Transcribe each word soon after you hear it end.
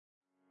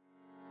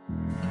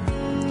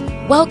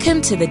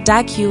Welcome to the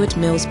Dag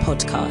Heward-Mills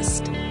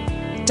podcast.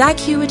 Dag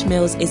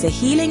Heward-Mills is a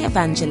healing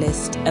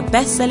evangelist, a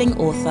best-selling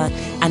author,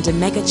 and a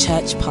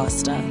mega-church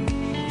pastor.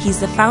 He's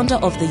the founder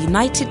of the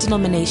United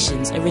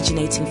Denominations,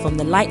 originating from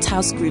the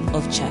Lighthouse Group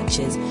of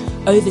churches,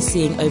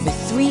 overseeing over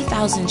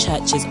 3,000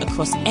 churches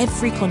across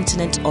every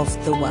continent of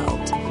the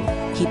world.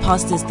 He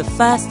pastors the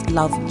First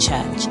Love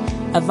Church,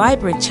 a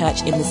vibrant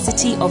church in the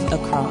city of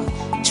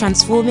Accra,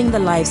 transforming the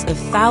lives of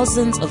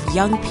thousands of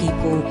young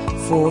people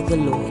for the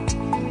Lord.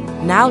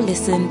 Now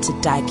listen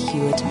to Dag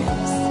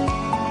Heward-Mills.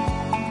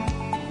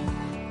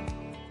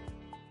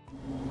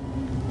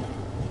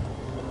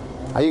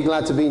 Are you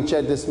glad to be in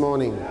church this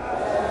morning?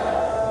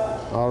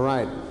 All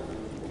right.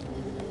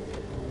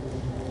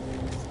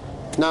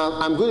 Now,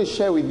 I'm going to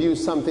share with you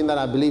something that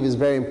I believe is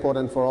very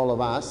important for all of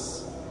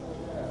us.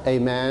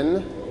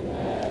 Amen.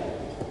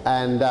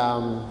 And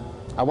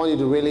I want you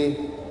to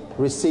really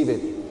receive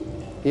it.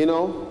 You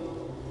know,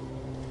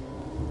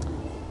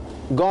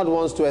 God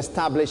wants to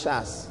establish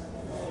us.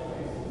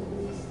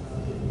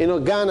 You know,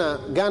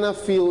 Ghana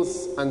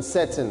feels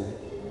uncertain.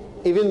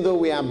 Even though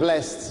we are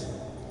blessed,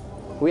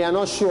 we are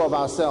not sure of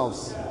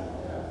ourselves.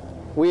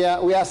 We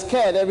are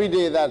scared every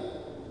day that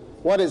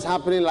what is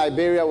happening in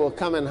Liberia will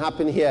come and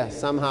happen here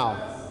somehow.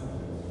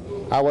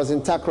 I was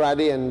in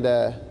Takoradi,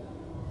 and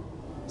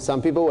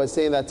some people were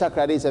saying that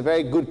Takoradi is a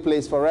very good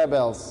place for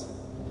rebels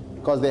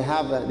because they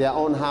have their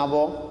own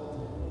harbor,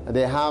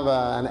 they have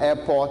an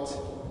airport,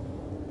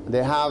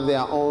 they have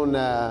their own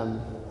harbor,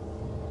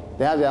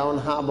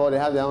 they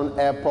have their own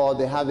airport,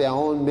 they have their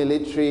own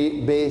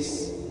military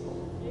base,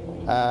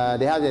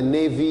 they have their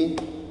navy,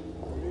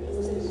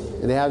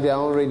 and they have their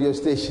own radio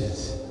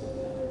stations.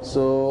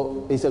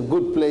 So it's a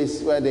good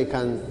place where they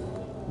can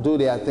do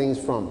their things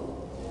from.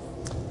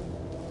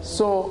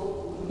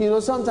 So, you know,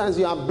 sometimes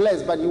you are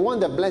blessed, but you want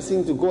the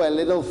blessing to go a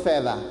little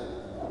further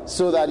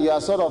so that you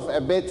are sort of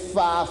a bit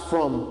far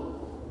from,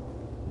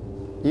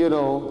 you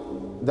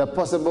know, the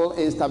possible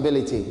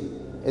instability.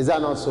 Is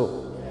that not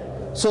so?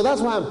 So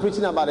that's why I'm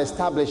preaching about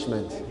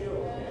establishment.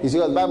 You see,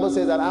 the Bible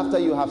says that after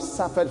you have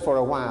suffered for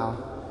a while,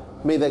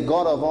 may the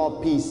God of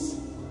all peace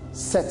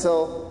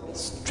settle,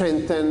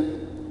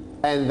 strengthen,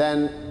 and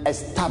then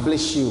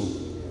establish you.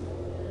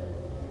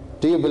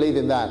 Do you believe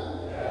in that?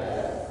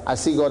 Yes. I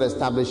see God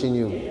establishing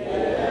you.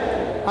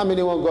 Yes. How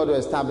many want God to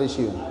establish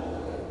you?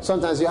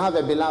 Sometimes you have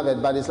a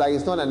beloved, but it's like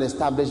it's not an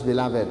established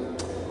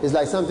beloved. It's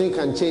like something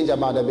can change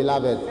about the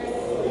beloved.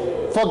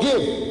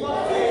 Forgive.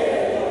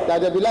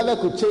 That the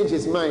beloved could change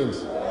his mind.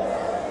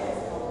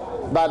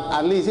 But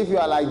at least if you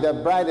are like the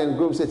bride and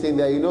groom sitting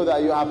there, you know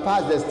that you have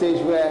passed the stage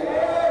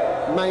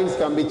where minds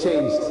can be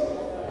changed.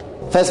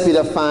 1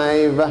 Peter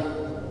 5,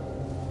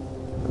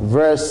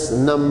 verse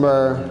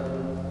number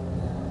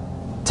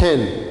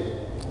 10.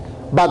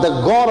 But the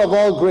God of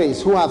all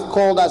grace, who hath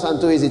called us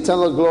unto his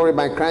eternal glory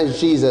by Christ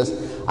Jesus,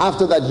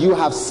 after that you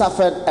have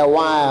suffered a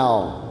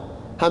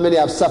while. How many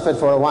have suffered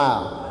for a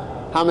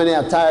while? How many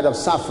are tired of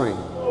suffering?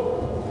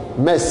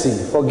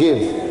 Mercy,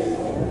 forgive.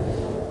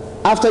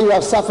 After you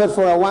have suffered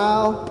for a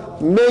while,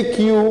 make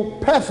you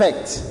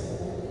perfect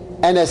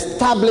and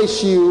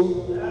establish you,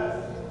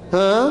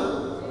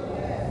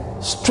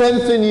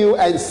 strengthen you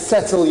and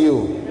settle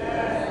you.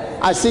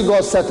 I see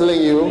God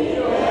settling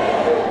you.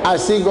 I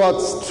see God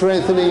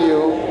strengthening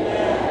you.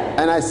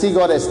 And I see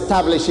God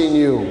establishing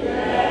you.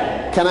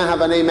 Can I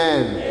have an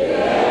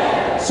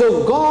amen?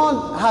 So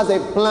God has a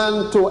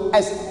plan to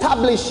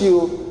establish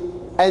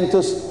you and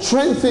to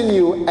strengthen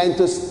you and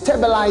to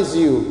stabilize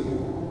you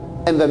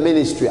in the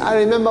ministry. I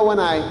remember when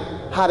I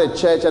had a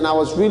church and I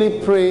was really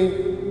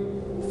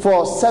praying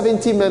for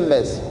 70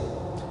 members.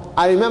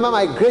 I remember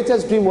my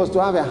greatest dream was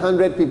to have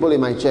 100 people in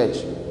my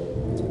church.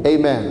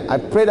 Amen. I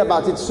prayed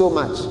about it so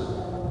much.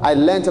 I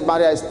learned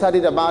about it. I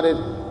studied about it,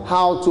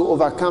 how to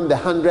overcome the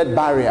 100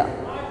 barrier.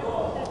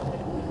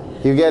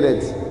 You get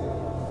it?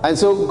 And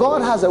so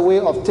God has a way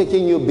of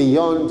taking you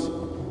beyond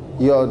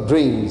your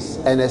dreams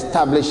and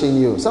establishing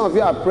you. Some of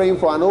you are praying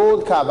for an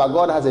old car, but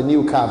God has a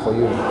new car for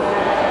you.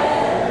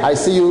 I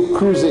see you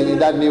cruising in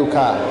that new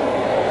car.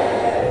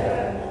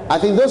 I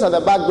think those at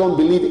the back don't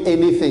believe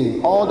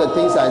anything. All the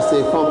things I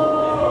say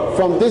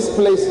from this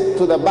place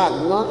to the back,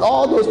 not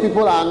all those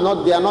people are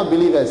not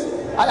believers.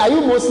 Are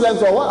you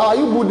Muslims or what? Are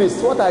you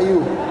Buddhists? What are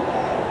you?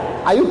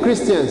 Are you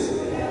Christians?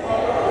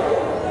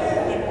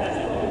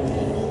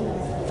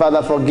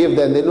 Father, forgive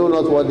them. They know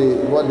not what they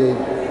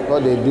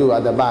do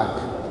at the back.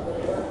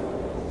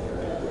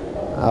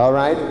 All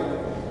right.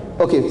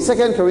 Okay,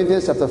 2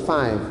 Corinthians chapter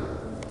 5.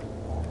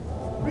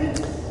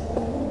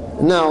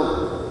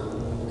 Now,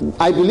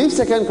 I believe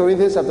 2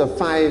 Corinthians chapter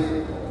 5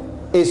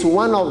 is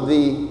one of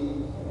the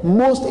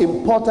most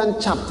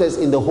important chapters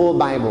in the whole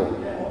Bible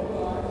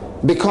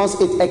because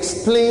it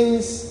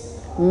explains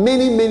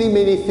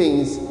many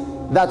things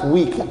that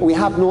we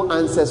have no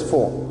answers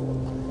for.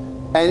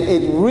 And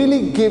it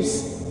really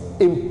gives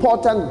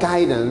important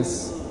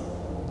guidance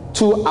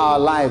to our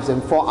lives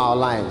and for our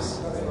lives.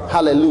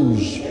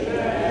 Hallelujah.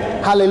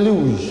 Amen.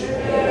 Hallelujah.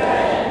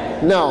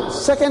 Amen. Now,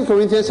 2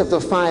 Corinthians chapter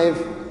 5,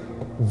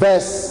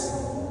 verse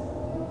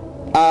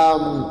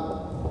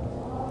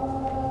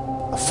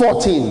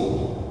 14.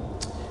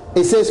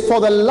 It says, "For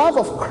the love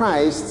of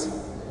Christ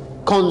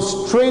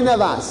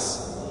constraineth us."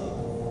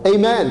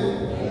 Amen.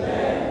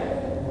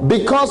 Amen.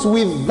 "Because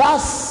we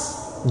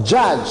thus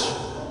judge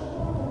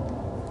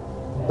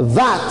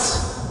that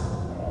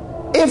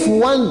if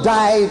one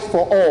died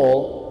for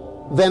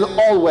all, then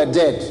all were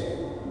dead."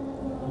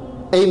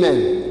 Amen.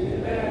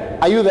 Amen.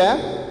 Are you there?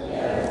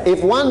 Yes.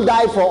 If one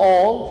died for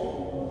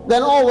all,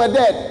 then all were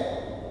dead.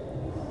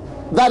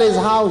 That is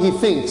how he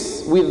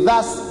thinks. We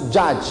thus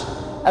judge.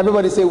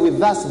 Everybody say, "We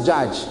thus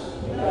judge."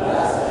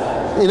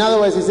 In other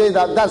words, he says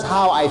that's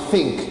how I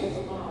think.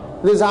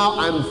 This is how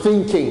I'm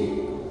thinking.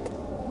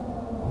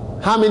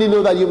 How many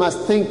know that you must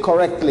think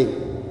correctly?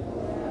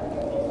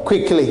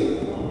 Quickly.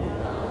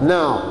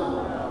 Now.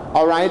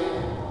 All right?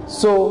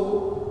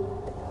 So,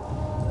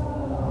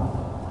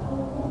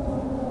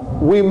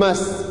 we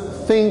must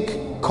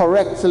think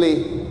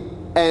correctly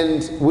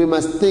and we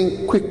must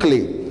think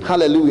quickly.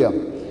 Hallelujah.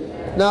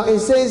 Now, it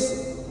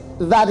says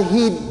that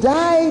he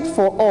died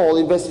for all,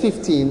 in verse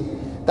 15,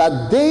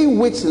 that they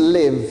which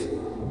live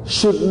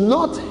should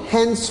not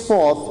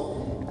henceforth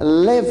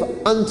live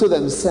unto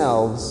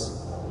themselves,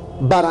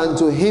 but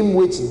unto him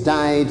which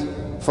died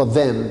for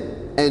them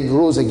and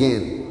rose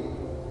again.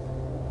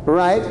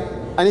 Right?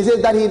 And he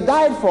says that he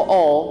died for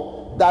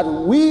all, that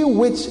we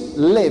which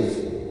live,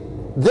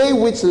 they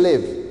which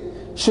live,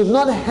 should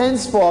not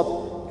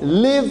henceforth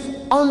live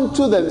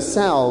unto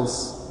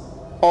themselves,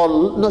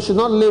 or no, should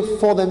not live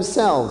for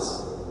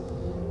themselves,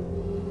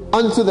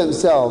 unto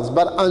themselves,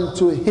 but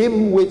unto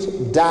him which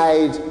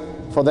died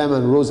for them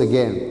and rose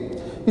again.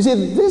 You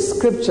see, this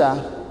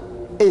scripture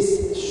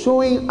is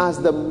showing us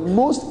the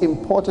most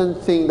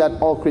important thing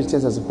that all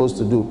Christians are supposed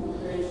to do.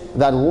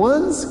 That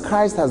once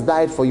Christ has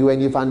died for you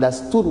and you've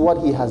understood what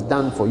he has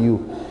done for you,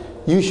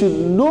 you should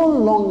no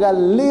longer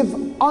live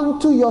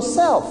unto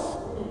yourself,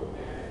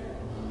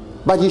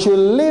 but you should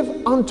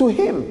live unto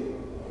him.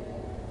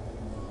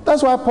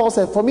 That's why Paul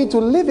said, "For me to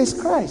live is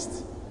Christ,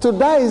 to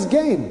die is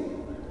gain."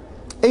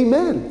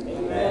 Amen.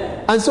 Amen.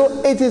 And so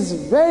it is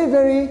very,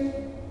 very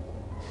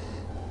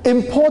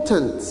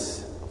important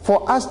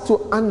for us to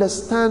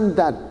understand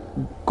that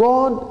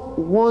God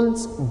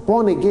wants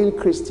born-again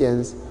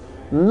Christians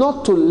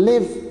not to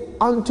live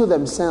unto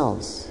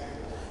themselves.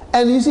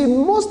 And you see,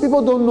 most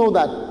people don't know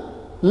that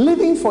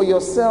living for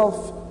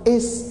yourself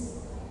is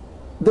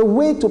the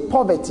way to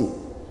poverty,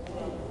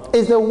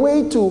 is the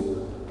way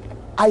to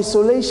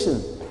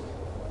isolation,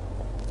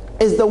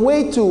 is the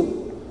way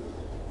to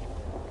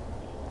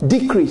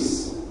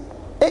decrease.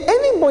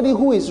 Anybody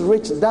who is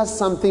rich does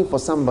something for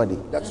somebody.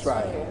 That's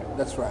right.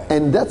 That's right.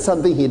 And that's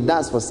something he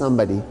does for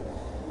somebody.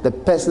 The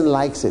person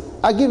likes it.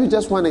 I'll give you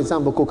just one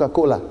example,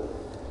 Coca-Cola.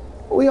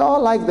 We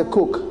all like the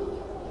Coke.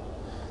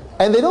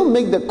 And they don't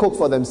make the Coke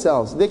for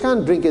themselves. They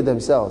can't drink it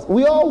themselves.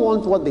 We all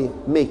want what they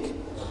make.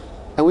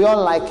 And we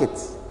all like it.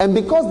 And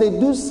because they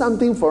do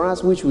something for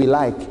us which we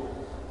like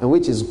and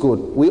which is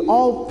good, we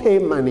all pay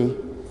money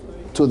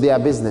to their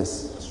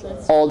business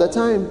all the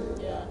time.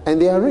 And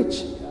they are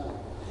rich.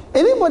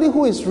 Anybody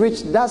who is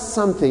rich does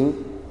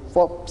something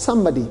for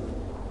somebody.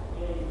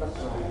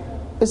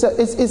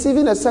 It's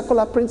even a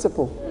secular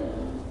principle.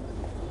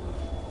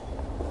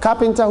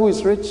 Carpenter who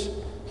is rich,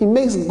 he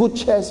makes good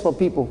chairs for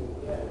people.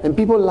 And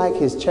people like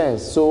his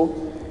chairs. So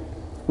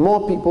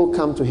more people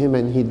come to him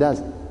and he does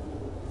it.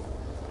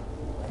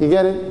 You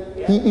get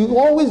it? You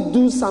always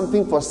do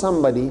something for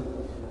somebody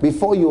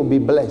before you'll be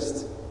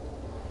blessed.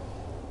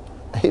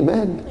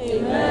 Amen.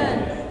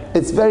 Amen.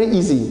 It's very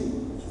easy,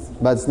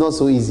 but it's not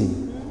so easy.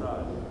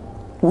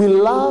 We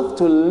love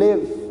to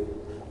live.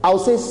 I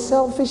would say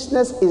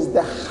selfishness is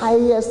the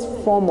highest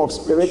form of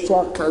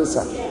spiritual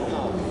cancer.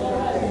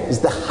 It's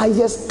the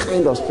highest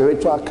kind of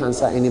spiritual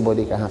cancer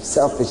anybody can have.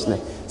 Selfishness.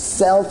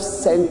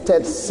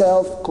 Self-centered,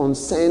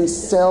 self-concerned,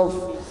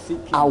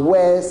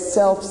 self-aware,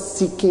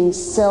 self-seeking,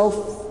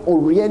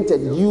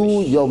 self-oriented.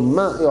 You, your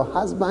man, your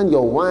husband,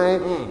 your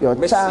wife, your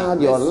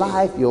child, your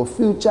life, your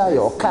future,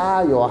 your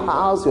car, your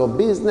house, your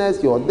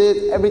business, your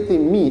this,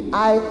 everything. Me,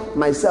 I,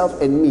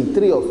 myself, and me.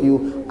 Three of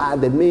you are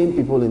the main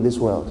people in this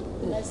world.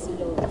 Bless you,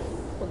 Lord.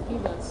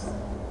 Forgive us.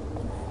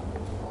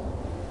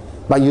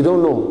 But you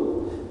don't know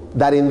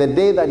that in the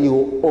day that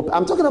you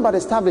I'm talking about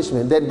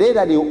establishment, the day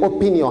that you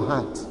open your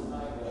heart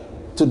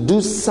to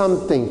do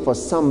something for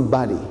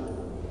somebody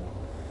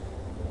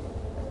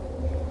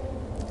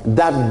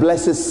that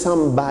blesses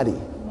somebody,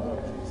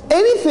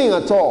 anything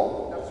at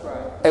all,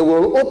 it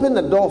will open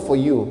the door for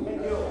you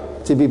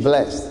to be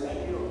blessed.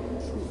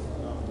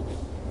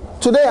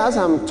 Today, as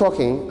I'm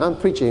talking, I'm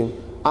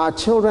preaching, our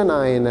children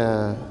are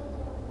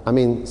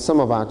in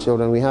some of our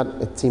children, we had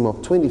a team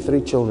of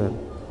 23 children.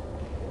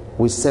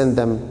 We sent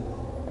them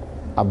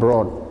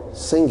abroad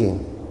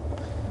singing.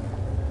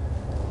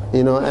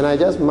 And I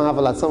just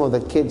marvel at some of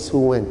the kids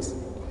who went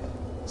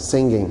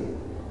singing,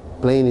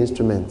 playing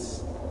instruments.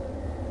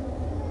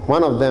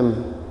 One of them,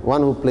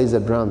 one who plays the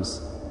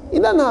drums, he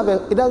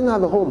doesn't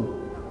have a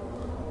home.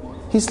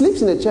 He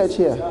sleeps in the church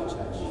here.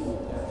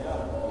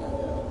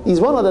 He's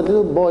one of the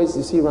little boys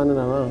you see running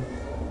around.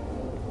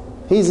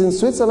 He's in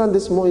Switzerland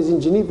this morning. He's in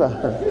Geneva.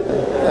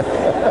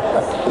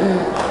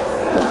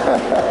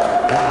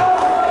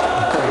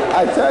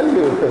 I tell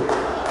you.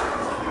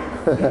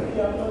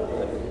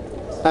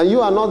 And you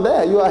are not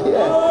there. You are here.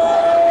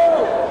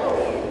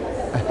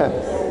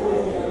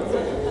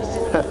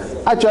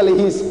 Actually,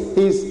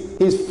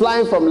 he's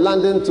flying from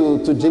London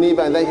to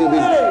Geneva, and then he'll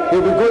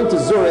be going to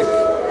Zurich,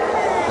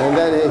 and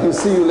then he'll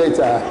see you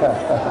later.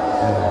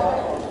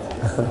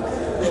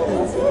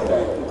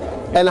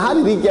 And how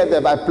did he get there?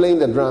 By playing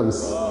the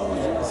drums,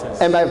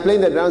 and by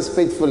playing the drums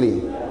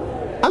faithfully.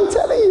 I'm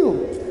telling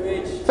you,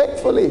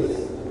 faithfully.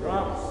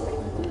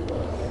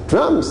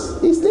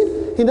 Drums.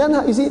 He doesn't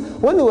have, you see,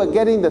 when we were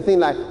getting the thing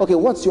like, okay,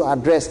 what's your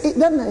address?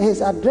 Then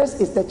his address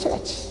is the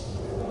church.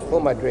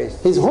 Home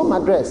address. His home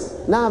address.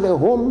 Now the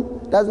home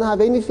doesn't have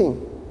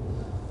anything.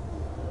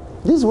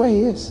 This is where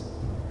he is.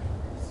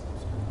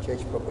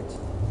 Church property.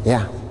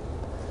 Yeah.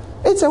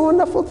 It's a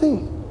wonderful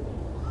thing.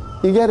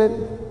 You get it?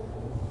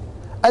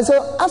 And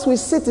so as we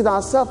sit in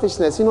our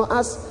selfishness,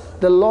 as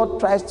the Lord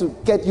tries to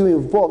get you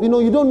involved,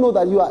 you don't know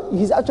that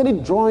he's actually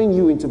drawing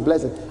you into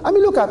blessing. I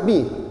mean, look at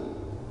me.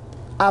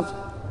 I've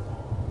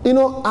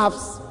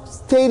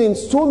stayed in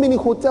so many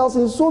hotels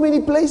in so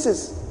many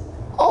places.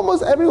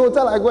 Almost every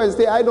hotel I go and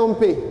stay, I don't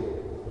pay.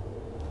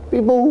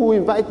 People who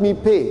invite me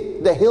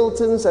pay. The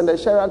Hiltons and the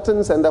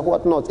Sheratons and the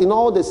whatnot in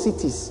all the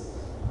cities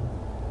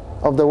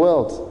of the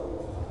world.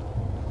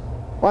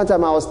 One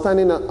time I was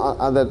standing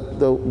at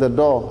the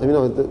door.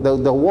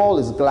 The wall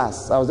is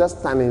glass. I was just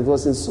standing. It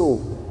was in Seoul,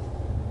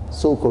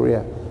 Korea.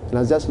 And I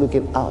was just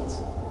looking out.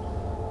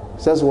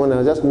 Just one,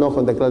 I just knock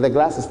on the glass. The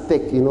glass is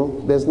thick,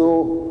 There's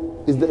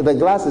no... the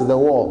glass is the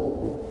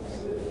wall.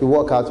 You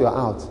walk out, you're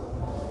out.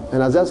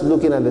 And I was just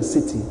looking at the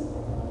city.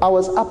 I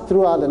was up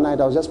throughout the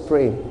night. I was just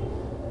praying.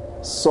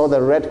 Saw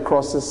the red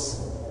crosses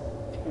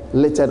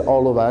littered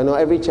all over. I know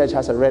every church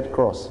has a red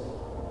cross.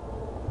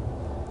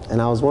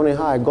 And I was wondering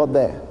how I got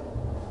there.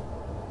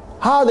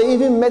 How they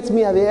even met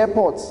me at the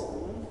airport.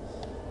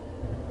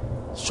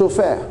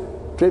 Chauffeur,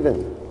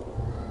 driven.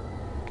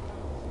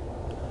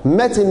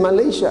 Met in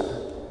Malaysia.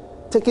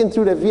 Taken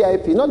through the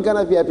VIP. Not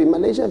Ghana VIP,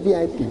 Malaysia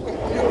VIP.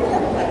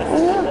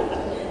 Yeah.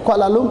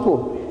 Kuala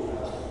Lumpur.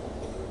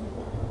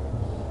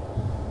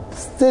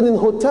 Stayed in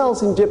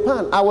hotels in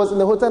Japan. I was in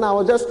the hotel and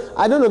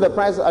I don't know the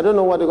price. I don't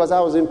know what, because I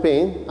was in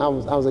pain. I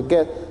was a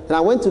guest. And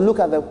I went to look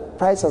at the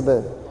price of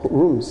the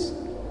rooms.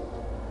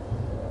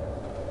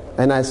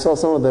 And I saw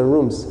some of the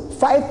rooms.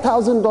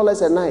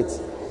 $5,000 a night.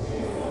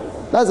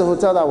 That's the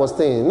hotel that I was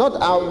staying. Not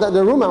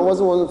the room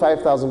wasn't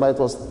 $5,000, but it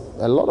was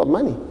a lot of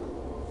money.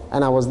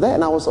 And I was there,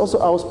 and I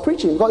was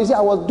preaching. Because you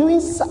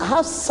see, I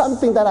have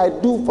something that I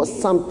do for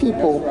some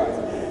people.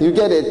 You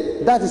get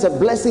it? That is a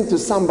blessing to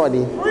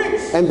somebody.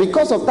 And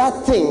because of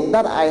that thing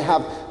that I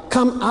have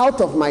come out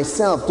of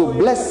myself to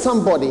bless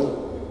somebody,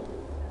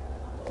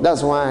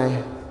 that's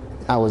why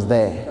I was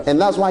there. And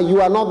that's why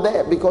you are not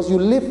there, because you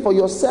live for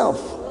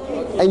yourself.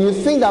 And you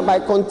think that by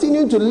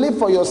continuing to live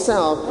for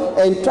yourself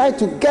and try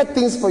to get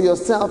things for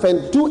yourself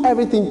and do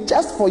everything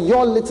just for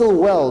your little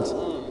world,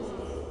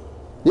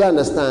 you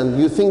understand?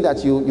 You think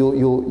that you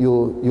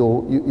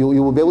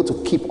will be able to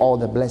keep all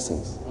the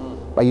blessings.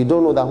 But you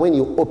don't know that when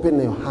you open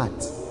your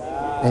heart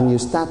and you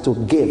start to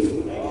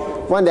give.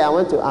 One day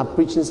I'm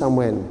preaching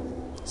somewhere in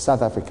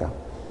South Africa.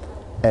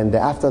 And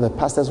after the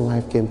pastor's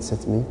wife came to say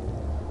to me,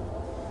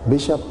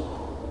 Bishop,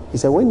 he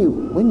said, when you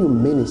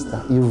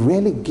minister, you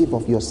really give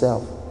of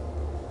yourself.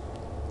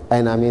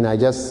 And I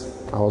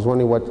was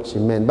wondering what she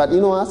meant. But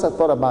as I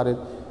thought about it,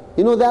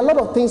 there are a lot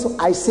of things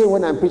I say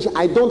when I'm preaching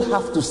I don't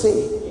have to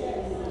say.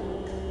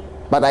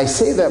 But I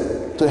say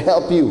them to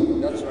help you.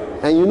 That's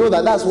right. And you know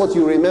that's what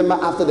you remember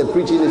after the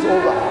preaching is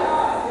over.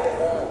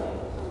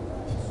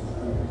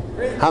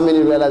 How many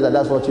realize that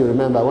that's what you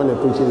remember when the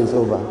preaching is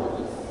over?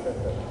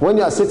 When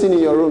you are sitting in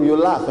your room, you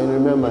laugh and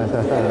remember.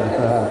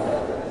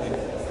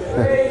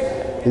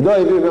 You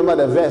don't even remember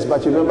the verse,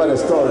 but you remember the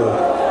story.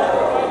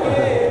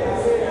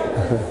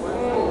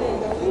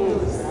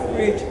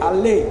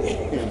 Amen.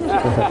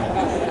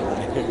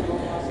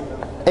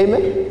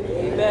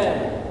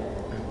 Amen.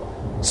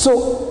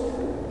 So,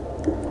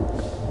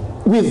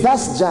 we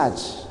thus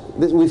judge,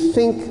 we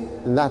think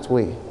in that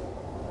way,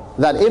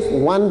 that if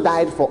one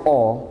died for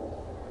all,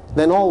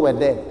 then all were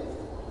dead,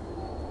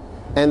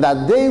 and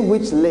that they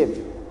which live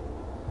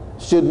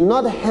should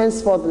not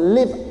henceforth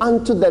live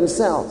unto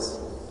themselves,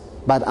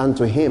 but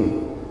unto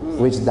him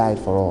which died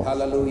for all.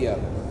 Hallelujah.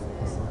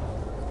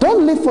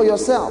 Don't live for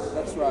yourself.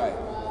 That's right.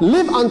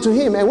 Live unto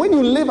him, and when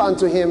you live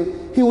unto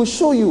him, he will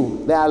show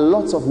you there are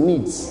lots of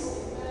needs.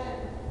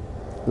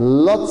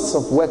 Lots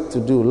of work to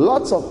do.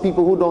 Lots of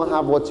people who don't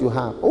have what you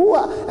have.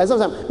 And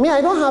sometimes,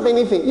 I don't have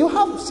anything. You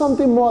have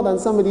something more than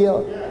somebody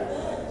else.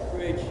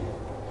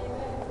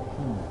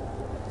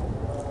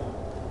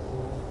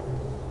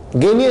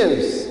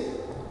 Ghanaians,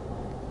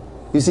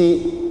 you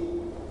see,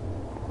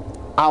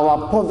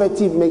 our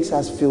poverty makes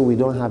us feel we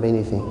don't have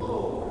anything.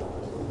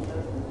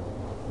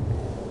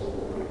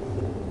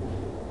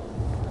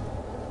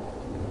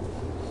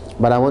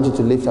 But I want you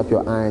to lift up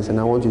your eyes, and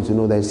I want you to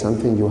know there is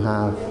something you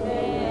have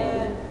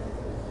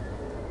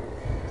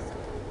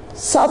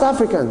South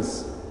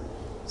Africans,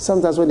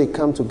 sometimes when they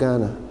come to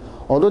Ghana,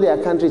 although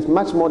their country is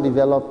much more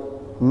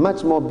developed,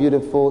 much more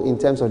beautiful in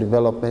terms of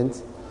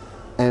development,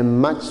 and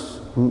much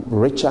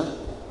richer,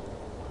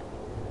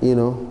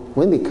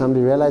 when they come, they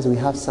realize we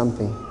have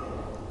something.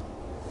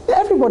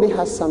 Everybody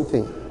has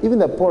something. Even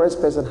the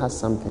poorest person has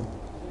something.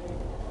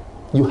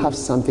 You have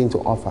something to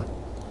offer,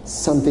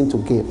 something to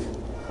give.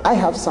 I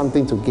have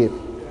something to give.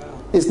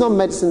 It's not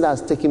medicine that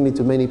has taken me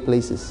to many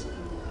places,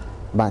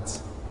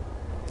 but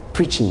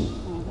preaching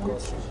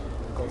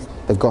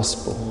the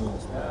gospel.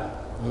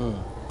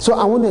 So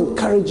I want to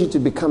encourage you to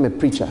become a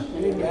preacher,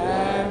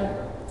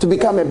 to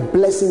become a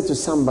blessing to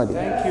somebody.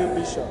 Thank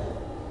you, Bishop.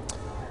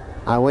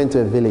 I went to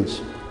a village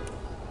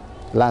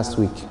last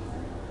week.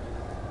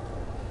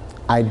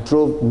 I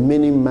drove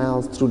many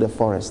miles through the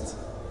forest,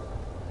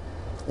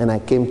 and I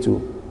came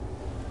to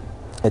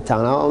a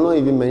town. I'll not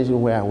even mention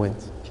where I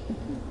went,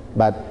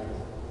 but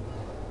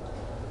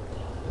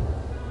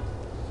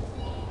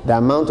the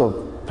amount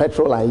of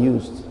petrol I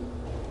used,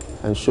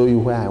 and show you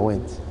where I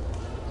went.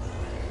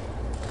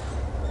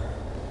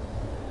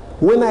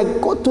 When I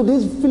got to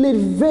this village,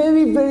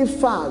 very, very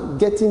far,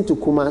 getting to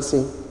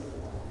Kumasi,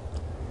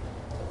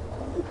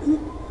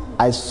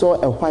 I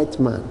saw a white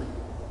man.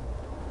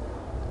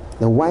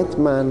 The white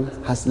man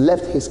has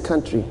left his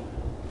country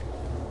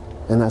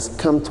and has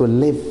come to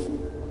live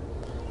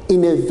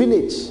in a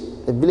village.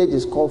 The village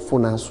is called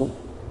Funasu.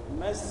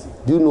 Mercy.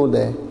 Do you know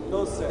there?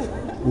 No, sir.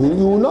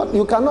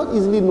 You cannot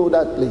easily know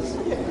that place.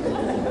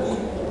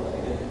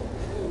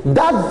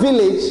 That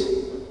village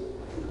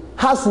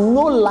has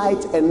no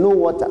light and no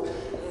water.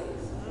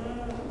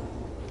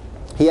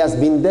 He has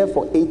been there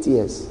for 8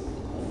 years.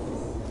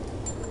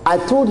 I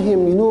told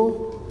him,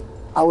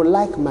 I would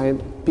like my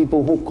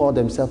people who call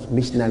themselves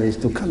missionaries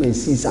to come and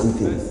see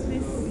something.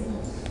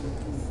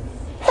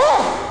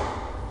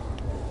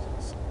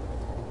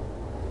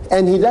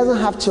 And he doesn't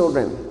have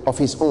children of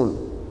his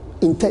own.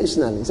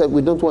 Intentionally, he said,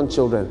 we don't want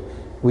children.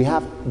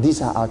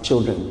 These are our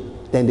children.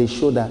 Then they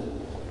showed that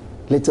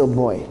little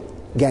boy,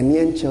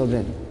 Ghanaian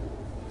children.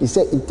 He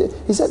said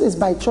it's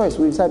by choice.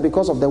 We said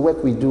because of the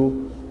work we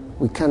do,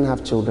 we can't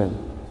have children.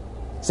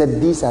 He said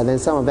these are, then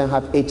some of them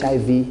have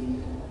HIV,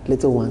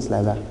 little ones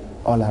like that,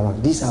 all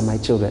around. These are my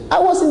children. I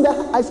was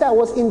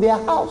in their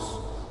house.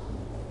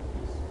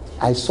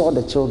 I saw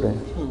the children.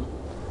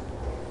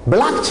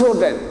 Black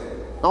children,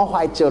 not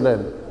white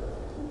children.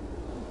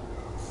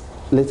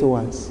 Little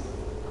ones.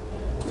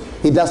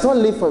 He does not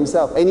live for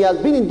himself, and he has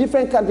been in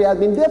different countries. He has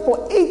been there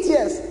for 8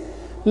 years.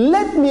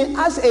 Let me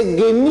ask a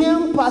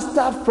Ghanaian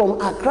pastor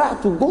from Accra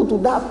to go to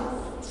that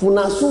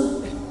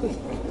Funasu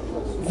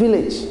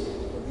village.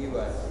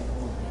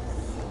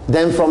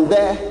 Then from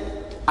there,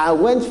 I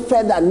went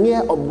further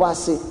near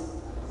Obuasi,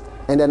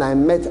 and then I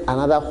met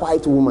another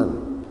white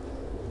woman,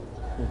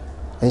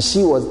 and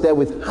she was there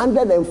with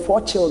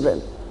 104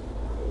 children.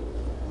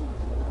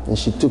 And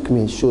she took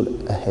me and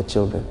showed her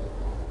children.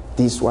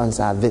 These ones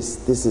are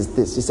this is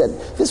this. He said,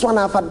 this one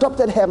I've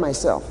adopted her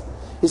myself.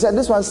 He said,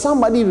 this one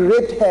somebody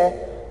raped her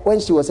when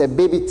she was a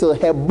baby till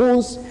her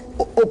bones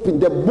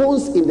opened, the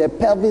bones in the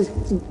pelvis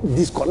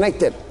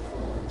disconnected.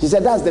 She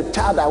said, that's the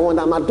child I want.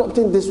 I'm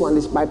adopting this one.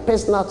 It's my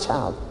personal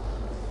child.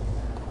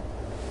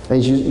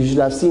 And you should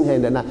have seen her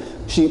in the night.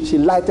 She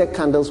lighted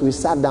candles. We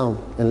sat down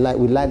and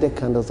we lighted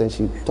candles, and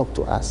she talked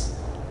to us.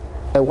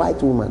 A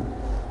white woman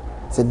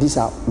said, these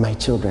are my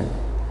children,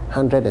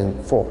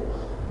 104.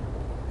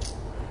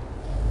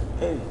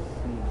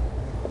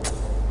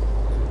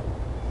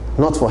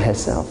 Not for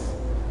herself.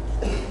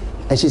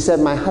 And she said,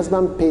 my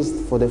husband pays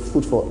for the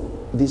food for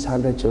these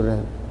 100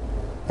 children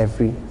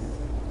every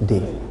day.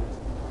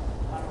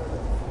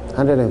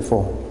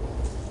 104.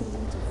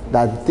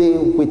 That they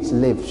which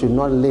live should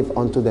not live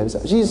unto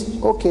themselves.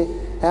 She's okay.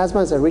 Her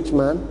husband is a rich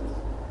man.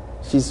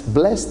 She's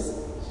blessed.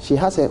 She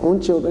has her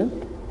own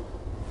children.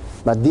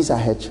 But these are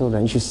her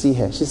children. You should see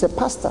her. She's a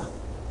pastor.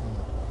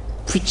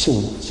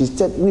 Preaching. She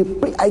said,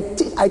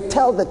 I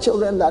tell the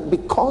children that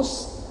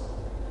because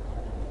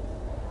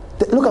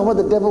look at what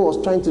the devil was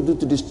trying to do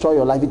to destroy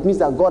your life. It means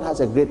that God has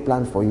a great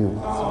plan for you.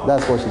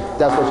 That's what she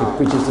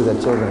preaches to the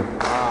children.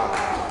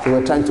 They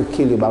were trying to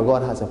kill you, but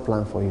God has a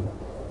plan for you.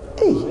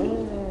 Hey.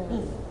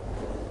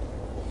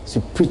 She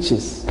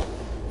preaches.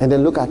 And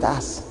then look at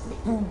us.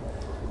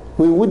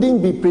 We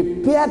wouldn't be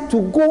prepared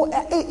to go.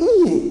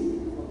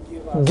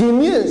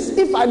 Guineans,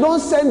 if I don't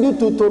send you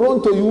to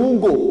Toronto, you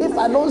won't go. If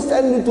I don't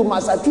send you to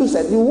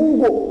Massachusetts, you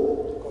won't go.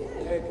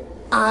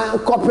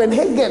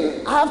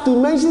 Copenhagen, I have to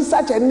mention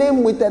such a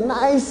name with a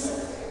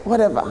nice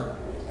whatever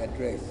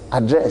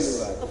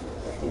address.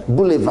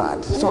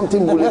 Boulevard,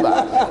 something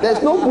boulevard.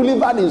 There's no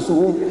boulevard in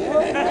Suwum.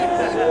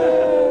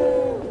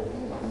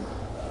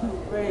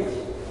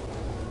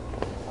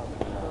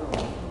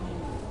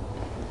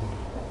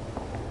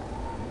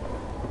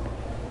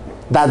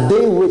 That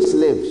they which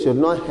live should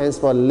not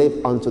henceforth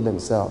live unto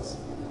themselves.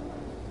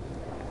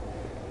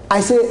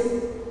 I say,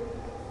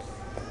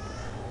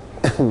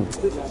 hey,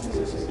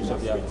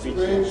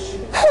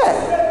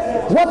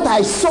 what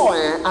I saw,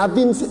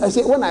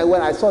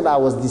 when I saw that I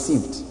was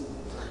deceived.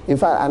 In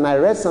fact, and I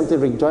read something,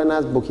 Rick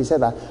Joyner's book, he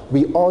said that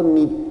we all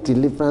need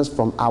deliverance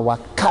from our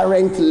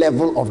current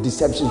level of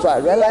deception. So I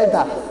realized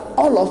that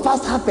all of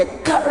us have a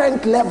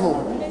current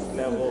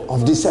level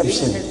of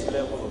deception.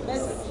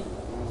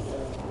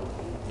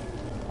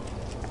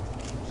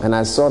 And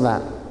I saw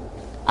that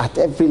at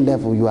every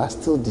level you are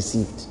still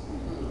deceived.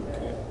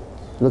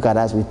 Look at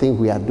us, we think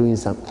we are doing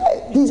something.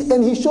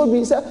 And he showed me,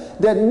 he said,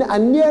 the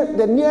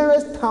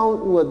nearest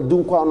town was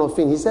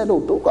Dunkwanofin. He said,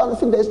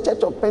 Dunkwanofin, there's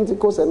Church of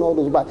Pentecost and all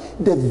those, but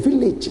the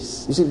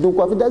villages, you see,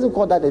 Dunkwanofin doesn't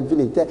call that a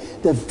village.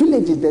 The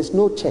villages, there's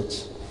no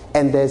church.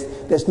 And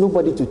there's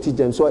nobody to teach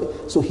them.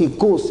 So he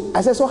goes.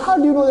 I said, so how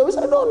do you know that? He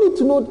said, I don't need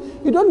to know.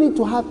 You don't need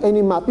to have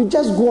any map. You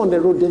just go on the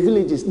road, the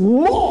villages.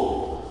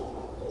 More.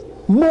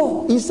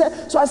 He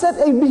said, so I said,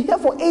 hey, be here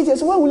for 8 years.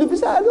 So when will you be? He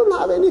said, I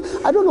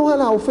don't know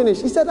when I'll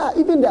finish. He said,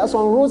 even there are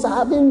some roads I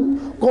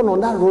haven't gone on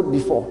that road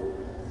before.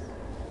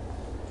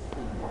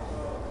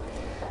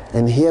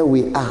 And here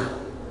we are,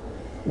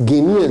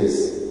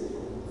 Guineans.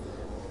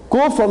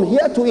 Go from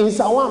here to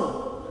Insawam.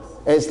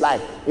 It's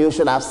like, you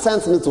should have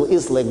sent me to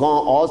East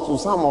Legon or to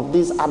some of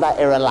these other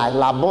areas like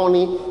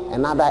Laboni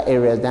and other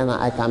areas. Then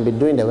I can be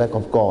doing the work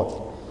of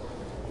God.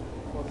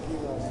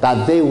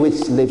 That they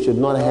which live should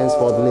not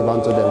henceforth live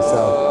unto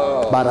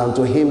themselves, but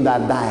unto him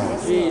that died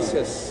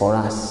for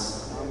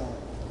us.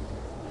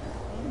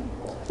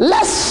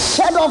 Let's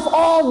shed off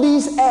all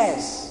these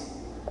airs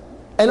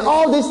and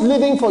all this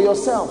living for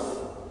yourself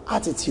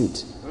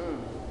attitude.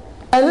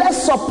 And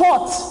let's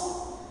support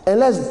and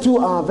let's do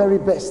our very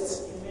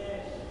best.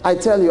 I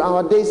tell you,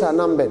 our days are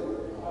numbered.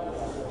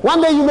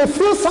 One day you may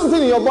feel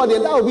something in your body,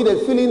 and that will be the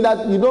feeling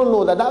that you don't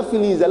know that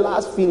feeling is the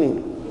last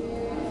feeling.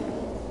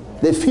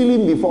 The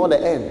feeling before the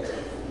end.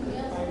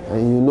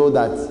 And you know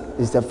that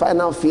it's the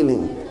final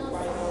feeling.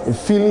 A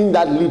feeling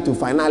that leads to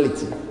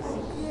finality.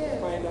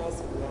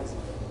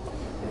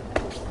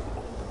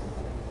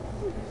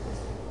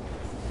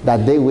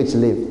 That they which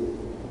live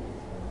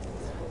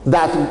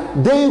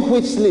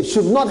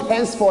should not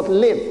henceforth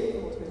live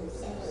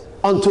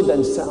unto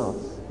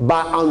themselves,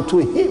 but unto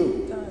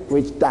him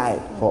which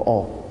died for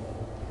all.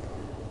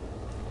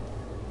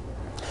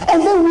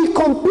 And then we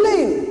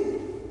complain.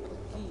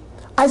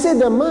 I said,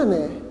 the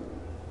man,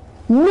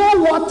 no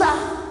water,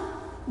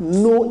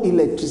 no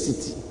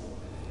electricity.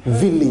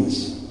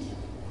 Village.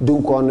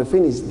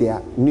 Dunkwanofin is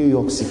there, New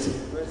York City.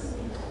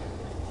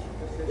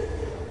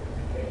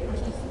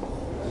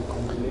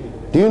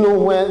 Do you know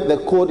where the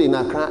code in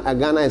Accra,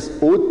 Ghana is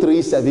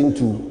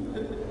 0372?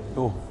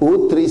 No.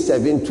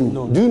 0372.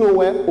 No. Do you know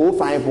where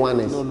 051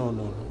 is?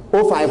 No.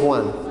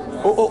 051.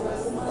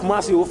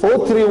 Kumasi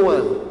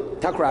 031.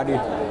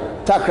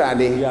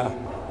 Takrade. Yeah.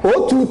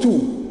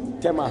 022.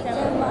 Tema.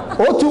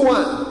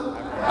 021.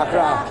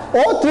 Accra.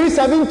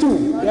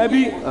 0372.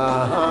 Debbie.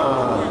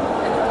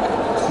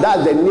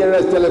 That's the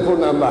nearest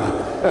telephone number.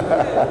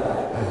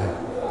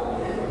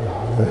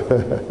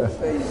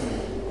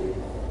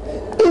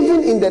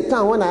 Even in the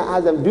town, when I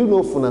asked them, do you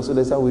know Funa? So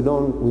they said, we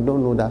don't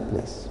know that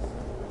place.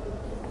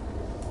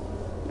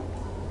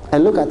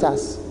 And look at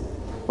us.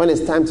 When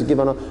it's time to give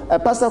an offering. A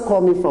pastor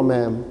called me from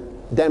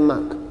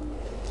Denmark.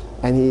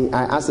 And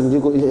I asked him,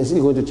 is he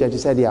going to church? He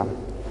said, yeah.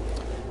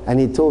 And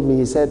he told me,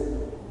 he said,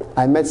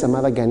 I met some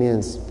other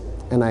Ghanaians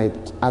and I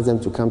asked them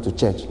to come to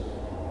church.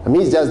 I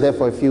mean, he's just there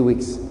for a few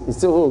weeks. He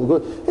still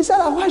good. He said,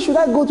 why should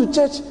I go to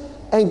church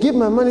and give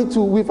my money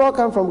to, we've all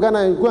come from Ghana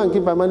and go and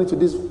give my money to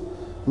this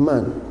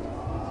man?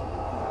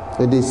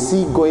 So they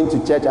see going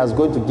to church as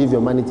going to give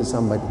your money to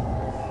somebody.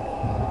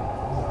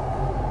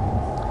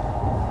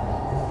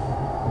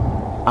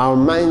 Our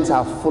minds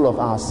are full of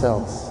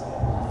ourselves,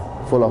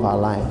 full of our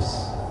lives.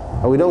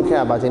 And we don't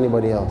care about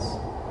anybody else.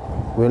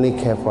 We only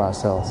care for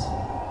ourselves.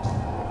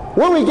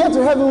 When we get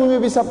to heaven, we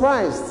will be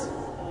surprised.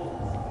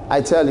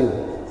 I tell you,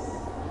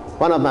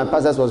 one of my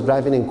pastors was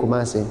driving in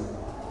Kumasi,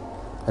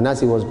 and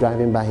as he was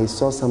driving by, he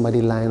saw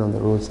somebody lying on the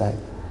roadside,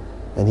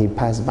 and he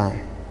passed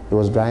by. He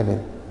was driving.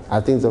 I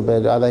think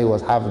either he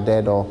was half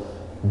dead or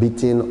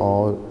beaten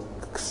or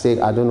sick.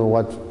 I don't know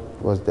what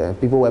was there. A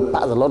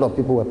lot of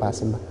people were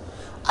passing by.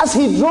 As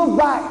he drove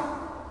by,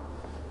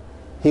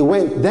 he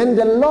went. Then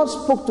the Lord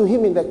spoke to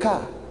him in the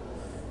car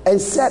and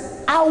said,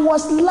 I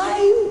was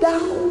lying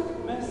down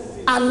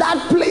at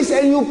that place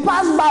and you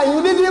passed by,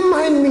 you didn't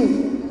mind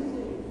me.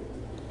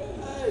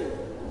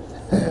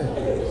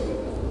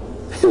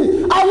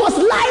 I was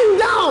lying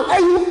down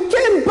and you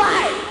came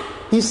by.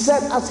 He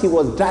said as he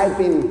was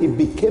driving, he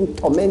became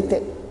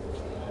tormented.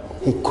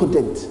 He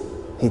couldn't.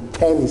 He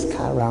turned his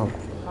car around,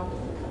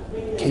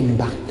 came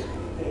back,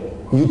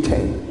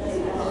 U-turn.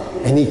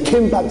 And he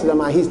came back to the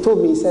man. He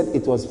told me, he said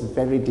it was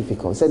very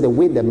difficult. He said the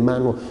way the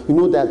man was, you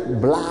know, that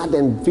blood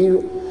and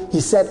veil. He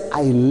said,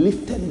 I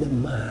lifted the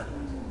man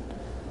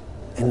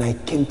and I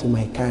came to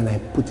my car and I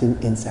put him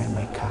inside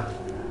my car.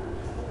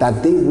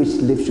 That they which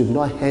live should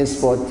not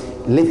henceforth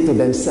live to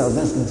themselves.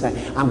 That's inside.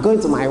 I'm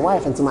going to my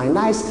wife and to my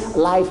nice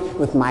life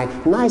with my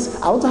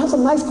nice, I want to have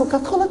some nice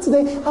Coca-Cola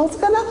today. I want to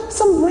have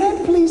some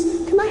bread, please.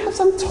 Can I have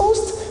some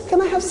toast? Can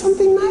I have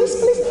something nice,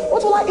 please?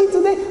 What will I eat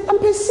today? I'm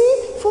busy,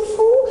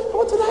 fufu.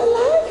 what did I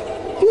like?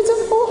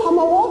 Beautiful, I'm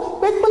a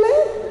walk, make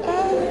believe.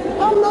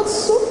 I'm not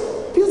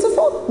so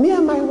beautiful. Me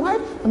and my wife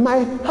and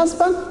my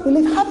husband, we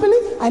live happily.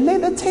 I lay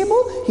the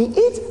table, he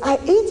eats, I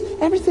eat.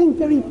 Everything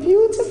very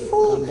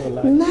beautiful.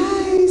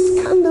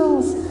 Nice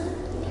candles.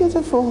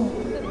 Beautiful.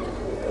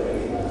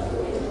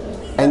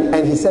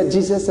 And he said,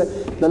 Jesus said,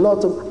 the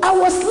Lord told me, I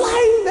was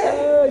lying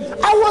there.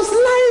 I was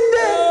lying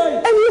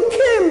there. And you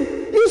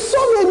came. You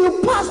saw me and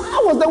you passed.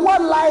 I was the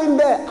one lying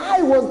there.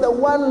 I was the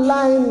one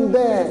lying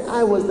there.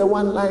 I was the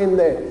one lying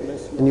there.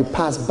 And you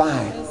passed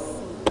by.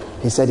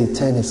 He said he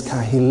turned his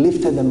car. He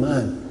lifted the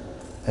man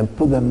and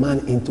put the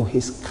man into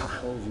his car.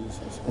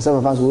 And some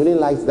of us wouldn't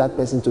like that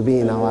person to be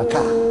in our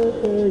car.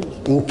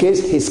 In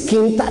case his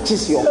skin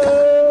touches your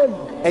car.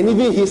 And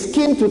even his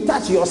skin to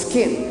touch your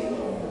skin.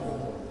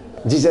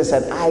 Jesus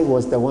said, I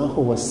was the one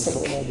who was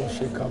sick.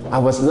 I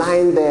was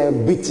lying there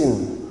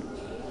beaten.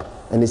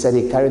 And he said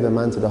he carried the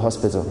man to the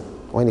hospital.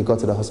 When he got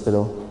to the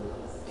hospital,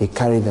 he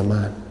carried the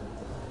man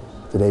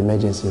to the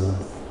emergency room.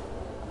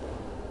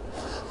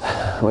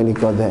 When he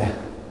got there,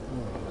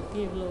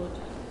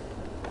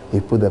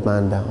 he put the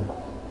man down.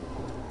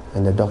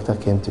 And the doctor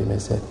came to him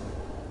and said,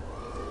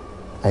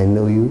 I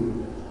know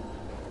you.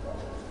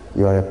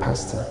 You are a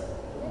pastor.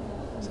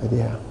 He said,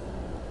 yeah.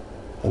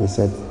 And he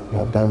said, you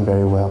have done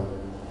very well.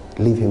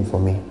 Leave him for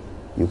me.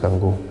 You can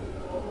go.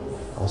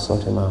 I'll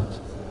sort him out.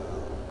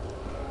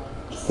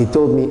 He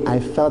told me, I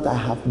felt I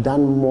have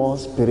done more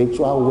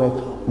spiritual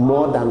work,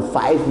 more than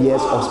 5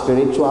 years of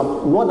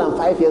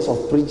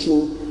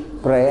preaching,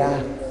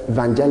 prayer,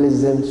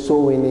 evangelism,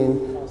 soul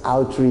winning,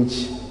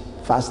 outreach,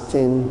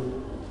 fasting.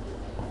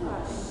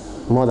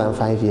 More than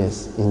 5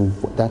 years in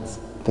that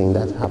thing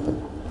that happened.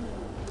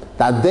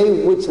 That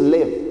they which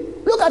live,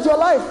 look at your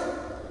life.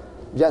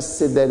 Just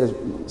sit there,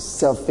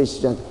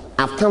 selfish.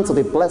 I've come to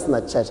be blessed in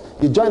the church.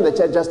 You join the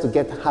church just to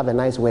have a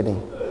nice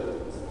wedding.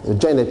 You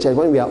join the church.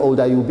 When we are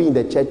older, you'll be in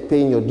the church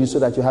paying your dues so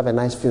that you have a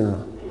nice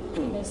funeral.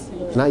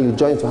 Now you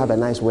join to have a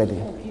nice wedding.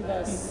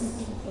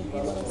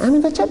 I'm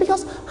in the church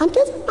because I'm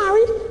getting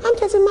married. I'm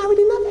getting married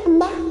in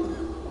November.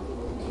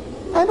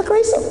 By the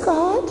grace of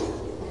God.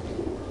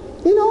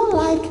 You know,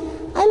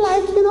 I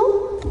like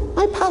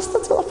my pastor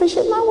to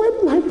officiate my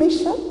wedding, my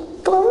bishop.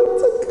 Glory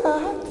to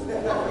God.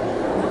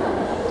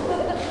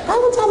 I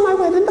want to have my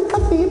wedding in the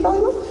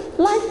cathedral,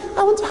 I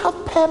want to have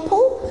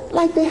purple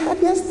like they had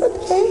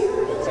yesterday.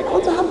 I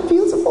want to have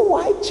beautiful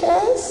white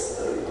chairs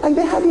like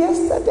they had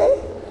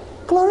yesterday.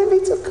 Glory be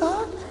to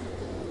God.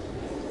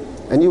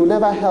 And you will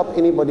never help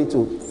anybody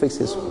to fix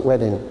his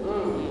wedding.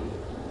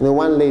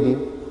 One lady,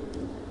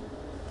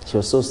 she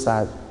was so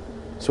sad.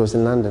 She was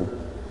in London.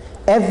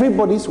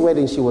 Everybody's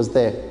wedding, she was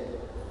there.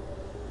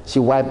 She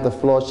wiped the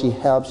floor, she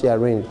helped, she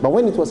arranged. But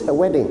when it was her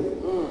wedding,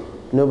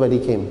 nobody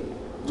came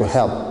to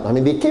help. I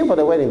mean, they came for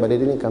the wedding, but they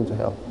didn't come to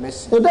help.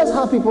 So that's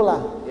how people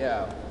are.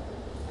 Yeah.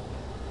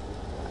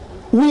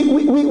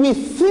 We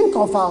think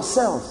of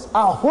ourselves.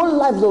 Our whole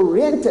life is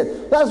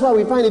oriented. That's why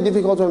we find it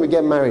difficult when we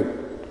get married.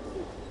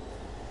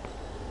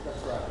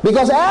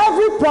 Because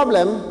every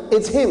problem,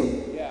 it's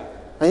him.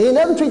 And he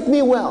doesn't treat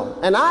me well.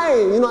 And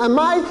and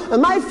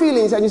my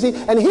feelings, and you see,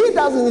 and he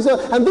doesn't,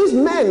 and these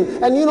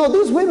men, and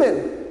these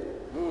women.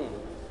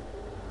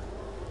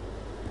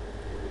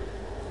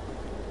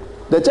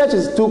 The church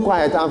is too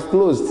quiet. I've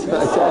closed.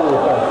 I tell you.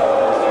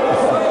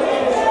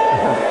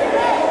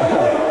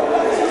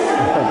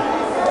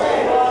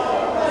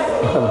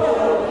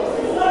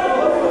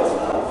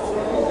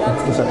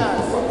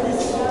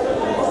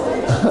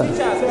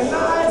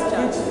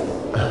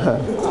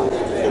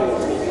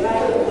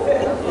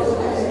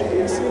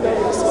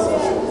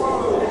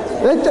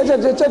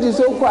 The church is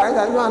so quiet.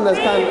 I don't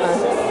understand.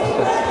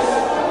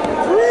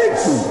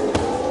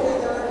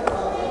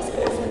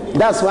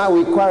 That's why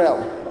we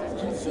quarrel.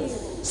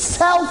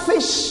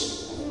 Selfish.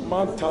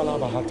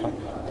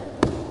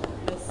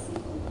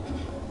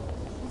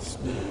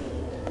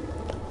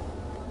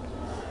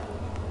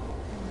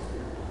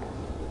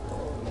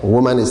 A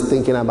woman is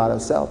thinking about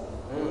herself.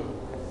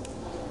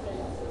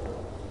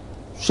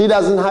 She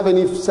doesn't have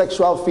any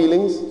sexual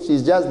feelings.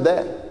 She's just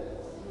there.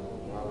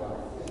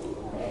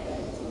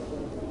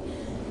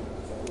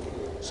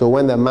 So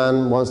when the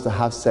man wants to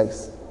have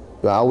sex,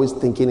 you are always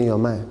thinking in your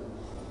mind.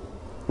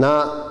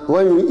 Now,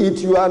 when you eat,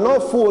 you are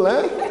not full,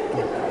 eh?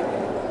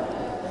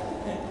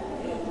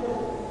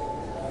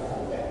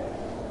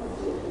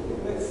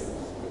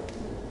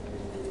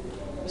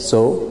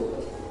 So,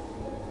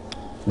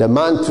 the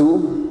man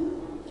too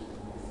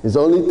is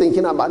only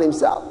thinking about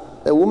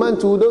himself. The woman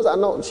too, those are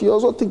not. She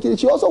also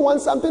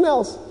wants something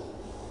else.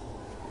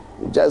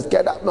 You just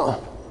get up now.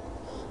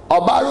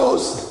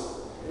 Obaros,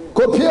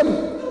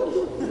 copium.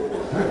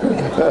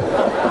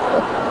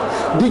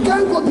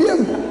 Dikan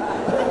copium.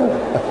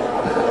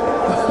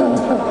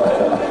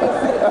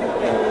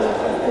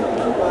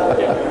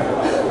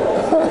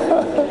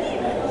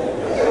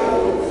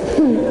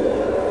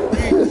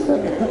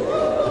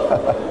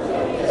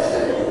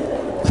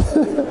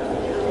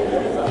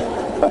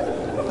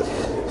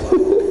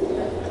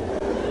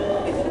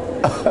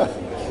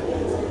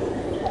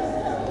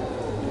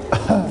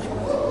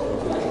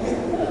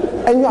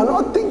 And you are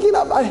not thinking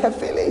about her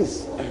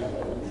feelings.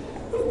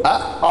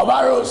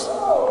 Obaros,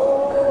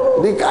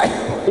 the guy.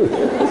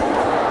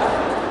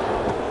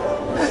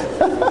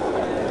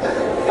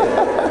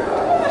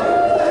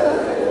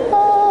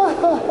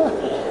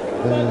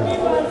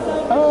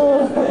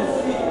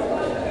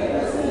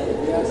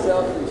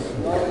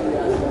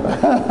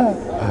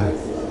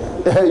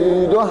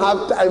 You don't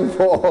have time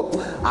for,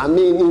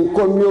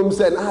 encomiums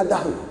and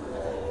Adam.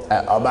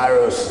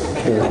 Obaros.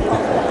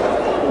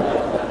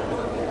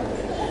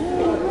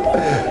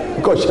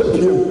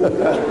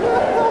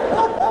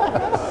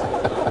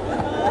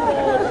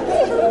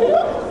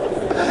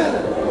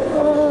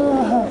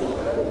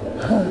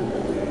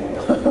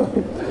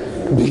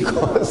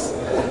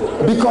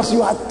 Because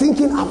you are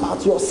thinking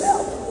about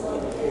yourself.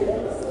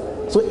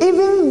 So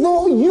even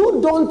though you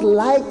don't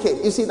like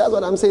it, you see, that's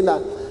what I'm saying,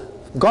 that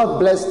God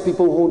bless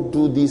people who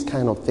do these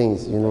kind of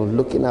things,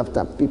 looking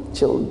after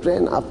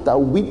children, after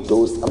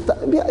widows,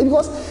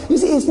 because you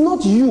see, it's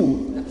not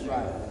you. That's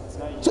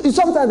right. So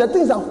sometimes the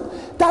things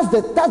that's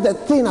the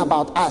thing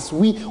about us.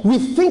 We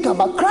think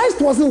about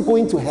Christ wasn't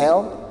going to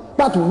hell,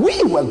 but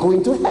we were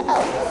going to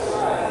hell.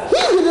 He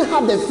didn't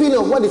have the feeling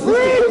of what it is to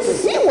go to.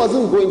 He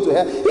wasn't going to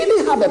hell. He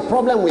didn't have a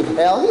problem with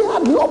hell. He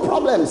had no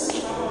problems.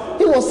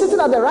 He was sitting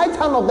at the right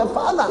hand of the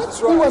Father.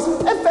 That's right. He was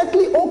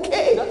perfectly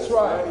okay. That's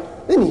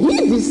right. Then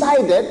he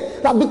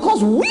decided that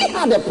because we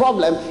had a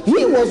problem,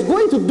 he was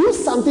going to do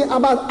something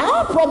about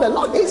our problem,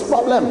 not his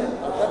problem.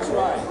 That's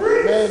right.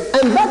 Amen.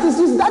 And that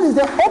is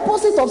the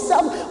opposite of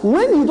self.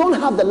 When you don't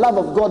have the love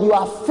of God, you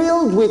are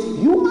filled with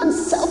human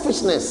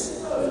selfishness.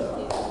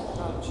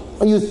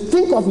 And you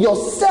think of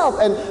yourself,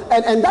 and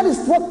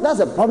that's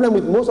a problem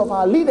with most of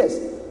our leaders.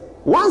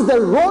 Once the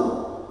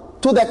road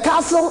to the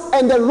castle,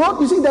 and the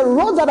road, you see, the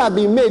roads that have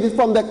been made is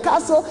from the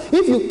castle.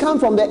 If you come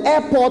from the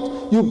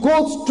airport, you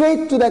go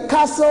straight to the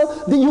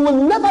castle, then you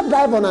will never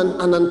drive on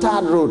an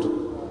untarred road.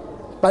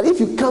 But if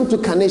you come to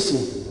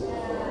Kaneshie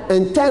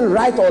and turn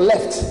right or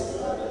left,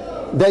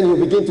 then you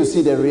begin to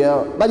see the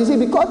real. But you see,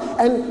 in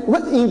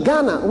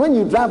Ghana, when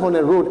you drive on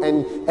a road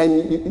and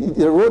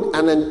the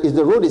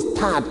road is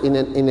tarred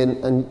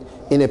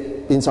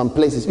in some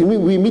places,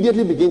 we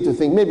immediately begin to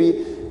think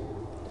maybe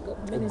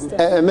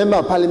a member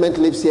of parliament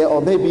lives here,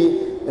 or maybe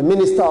a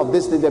minister of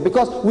this lives there,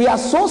 because we are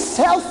so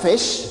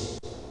selfish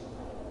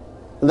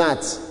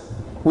that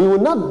we will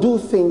not do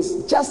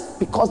things just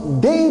because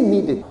they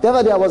need it. The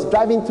other day I was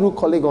driving through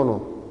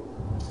Kolegono,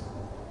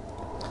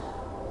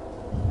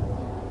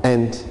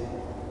 and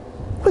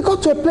we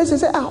got to a place and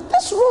said,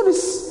 this road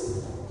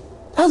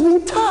has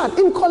been tarred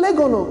in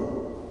Kolegono.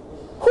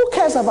 Who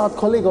cares about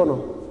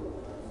Kolegono?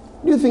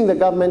 Do you think the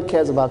government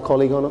cares about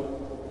Kolegono?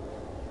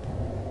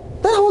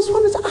 Then I was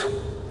wondering,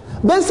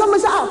 then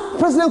somebody said,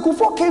 President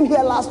Kufuor came here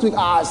last week.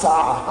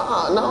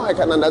 Now I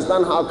can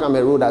understand how come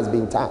a road has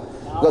been tarred.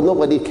 Because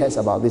nobody cares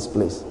about this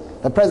place.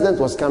 The president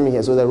was coming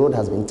here, so the road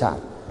has been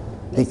tarred.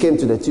 He came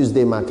to the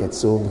Tuesday market,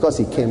 so because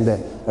he came there,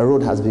 a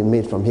road has been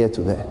made from here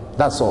to there.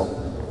 That's all.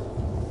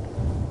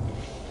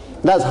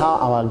 That's how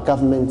our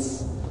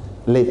governments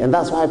live, and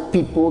that's why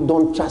people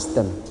don't trust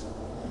them.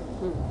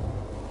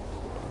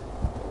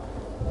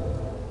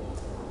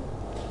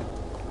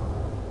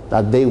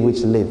 That they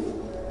which live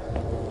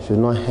should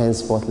not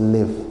henceforth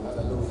live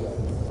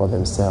for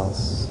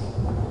themselves.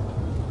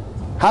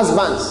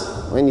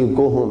 Husbands, when you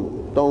go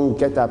home, don't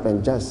get up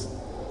and just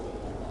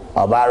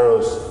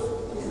Obaros,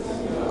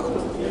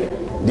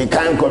 the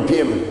kind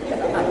copy.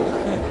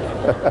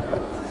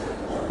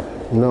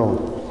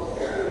 No.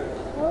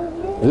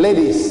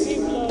 Ladies,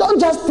 don't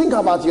just think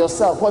about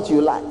yourself, what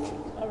you like,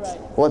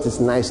 what is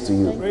nice to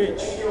you.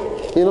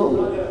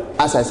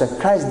 As I said,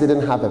 Christ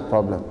didn't have a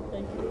problem.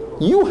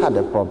 You had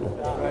a problem.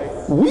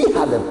 We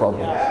had a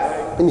problem.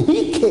 And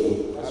he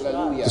came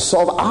to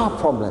solve our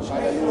problem.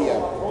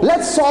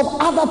 Let's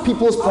solve other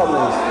people's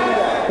problems.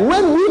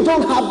 When we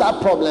don't have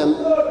that problem,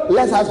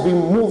 let us be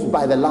moved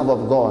by the love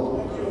of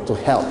God to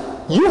help.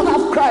 You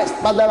have Christ,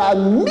 but there are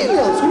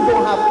millions who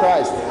don't have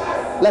Christ.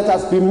 Let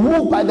us be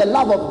moved by the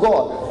love of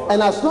God.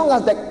 And as long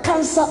as the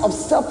cancer of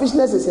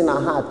selfishness is in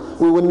our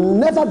heart, we will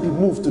never be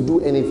moved to do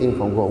anything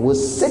from God. We'll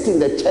sit in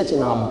the church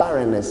in our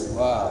barrenness,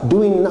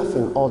 doing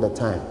nothing all the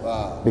time.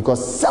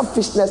 Because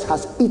selfishness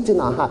has eaten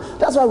our heart.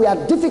 That's why we are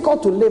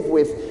difficult to live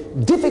with,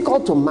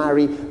 difficult to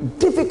marry,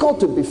 difficult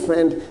to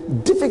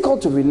befriend,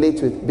 difficult to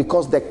relate with,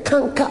 because the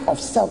canker of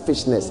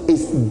selfishness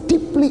is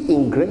deeply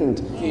ingrained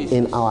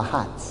in our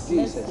hearts.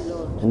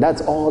 And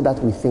that's all that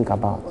we think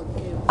about.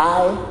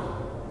 I,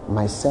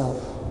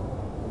 myself,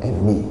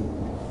 and me.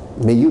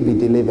 May you be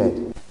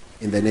delivered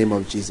in the name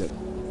of Jesus.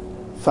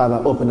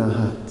 Father, open our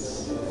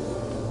hearts.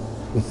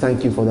 We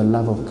thank you for the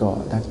love of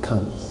God that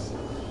comes.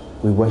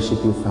 We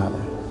worship you,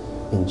 Father,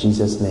 in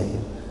Jesus'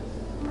 name.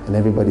 And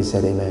everybody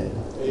said amen.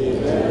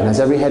 Amen. And as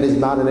every head is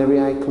bowed and every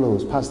eye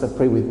closed, Pastor,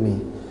 pray with me.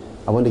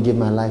 I want to give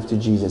my life to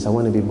Jesus. I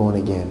want to be born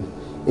again.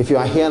 If you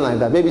are here like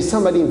that, maybe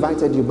somebody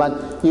invited you,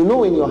 but you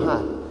know in your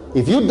heart,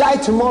 if you die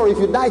tomorrow, if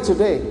you die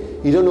today,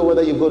 you don't know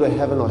whether you go to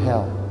heaven or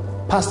hell.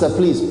 Pastor,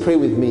 please pray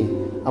with me.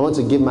 I want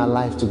to give my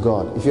life to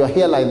God. If you're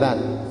here like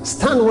that,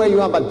 stand where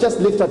you are, but just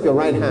lift up your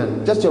right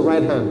hand. Just your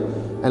right hand.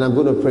 And I'm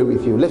going to pray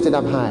with you. Lift it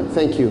up high.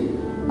 Thank you.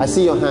 I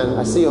see your hand.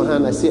 I see your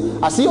hand. I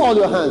see all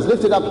your hands.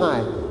 Lift it up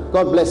high.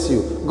 God bless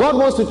you. God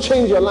wants to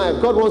change your life.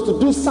 God wants to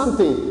do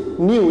something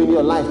new in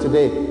your life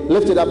today.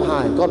 Lift it up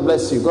high. God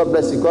bless you. God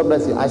bless you. God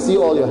bless you. I see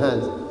all your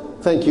hands.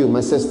 Thank you, my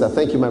sister.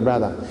 Thank you, my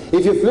brother.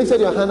 If you've lifted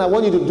your hand, I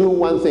want you to do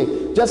one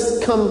thing.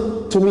 Just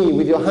come to me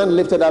with your hand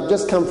lifted up.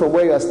 Just come from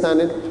where you are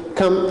standing.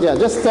 Come,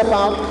 just step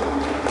out.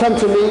 Come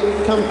to me.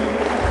 Come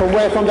from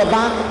where? From the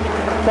back,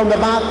 from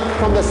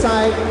the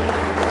side.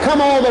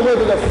 Come all the way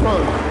to the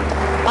front.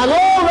 An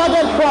old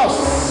rugged cross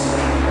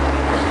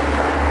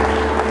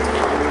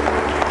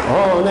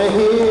on a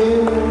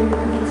hill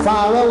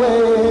far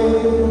away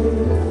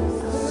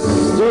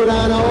stood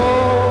an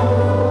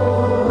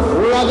old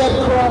rugged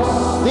cross.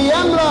 The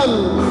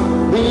emblem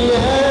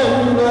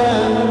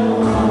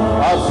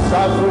of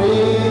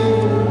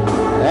suffering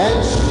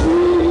and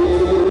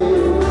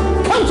shame.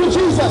 Come to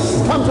Jesus,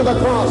 come to the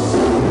cross.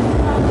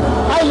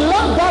 I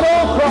love that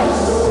old cross,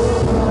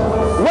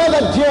 where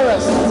the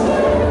dearest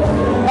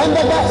and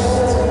the best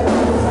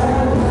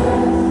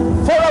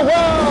for a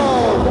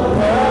world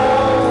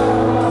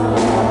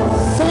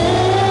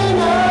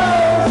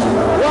sinners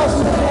was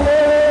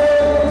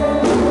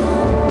saved.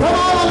 Come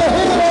on the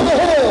hill, on the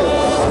hill.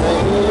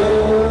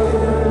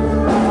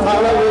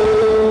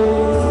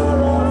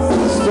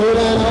 Stood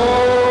an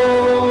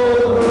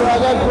old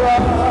rugged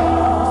cross,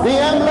 the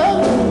emblem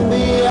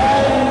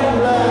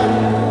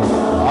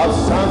of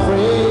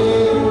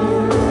suffering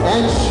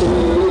and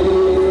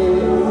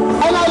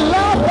shame. And I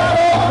love that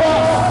old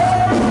cross,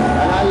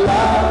 and I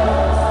love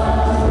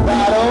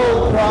that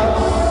old cross,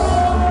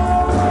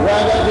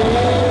 where the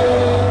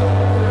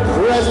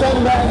deep rest and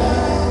rest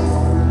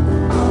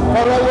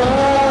for a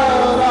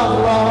world of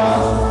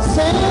lost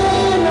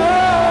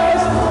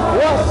sinners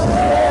was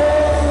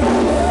saved.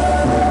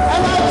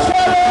 And I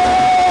cherish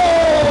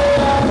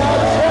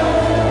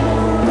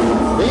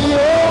the old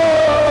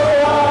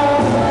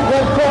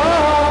rugged cross.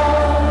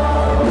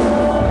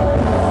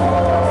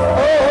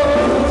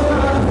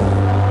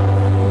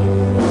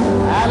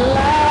 At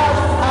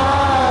last I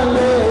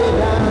lay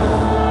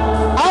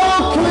down. I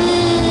will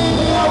cling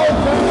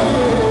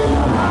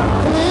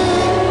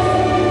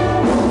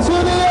to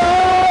the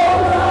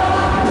old.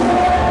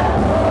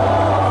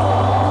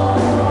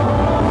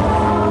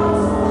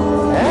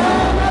 And I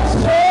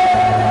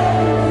stray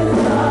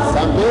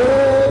some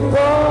big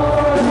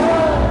boy.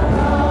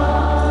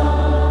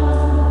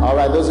 All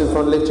right, those in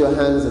front, lift your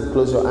hands and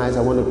close your eyes.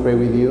 I want to pray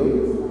with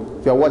you.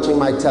 If you're watching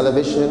my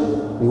television,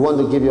 you want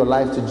to give your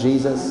life to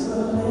Jesus,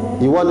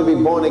 you want to be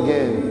born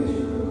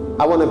again,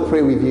 I want to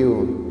pray with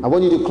you. I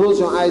want you to close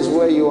your eyes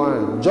where you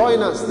are.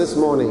 Join us this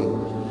morning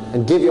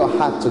and give your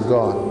heart to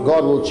God.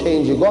 God will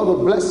change you. God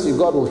will bless you.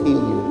 God will heal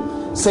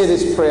you. Say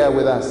this prayer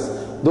with us.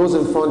 Those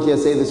in front here,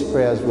 say this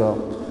prayer as well.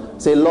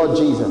 Say, Lord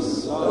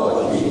Jesus,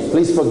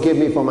 please forgive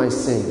me for my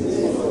sins.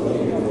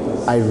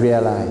 I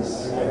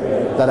realize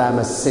that I'm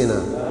a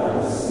sinner.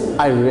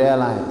 I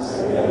realize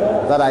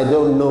that I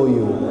don't know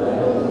you.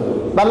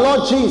 But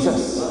Lord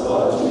Jesus,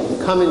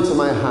 come into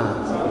my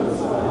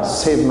heart.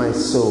 Save my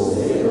soul.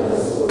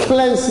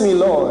 Cleanse me,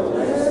 Lord,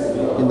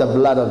 in the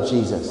blood of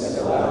Jesus.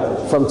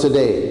 From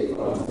today,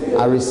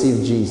 I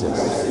receive Jesus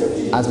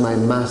as my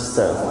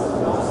master,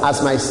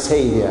 as my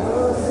Savior.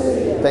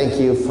 Thank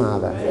you,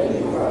 Father.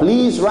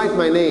 Please write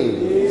my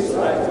name.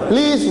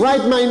 Please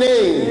write my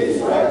name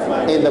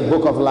in the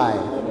book of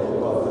life.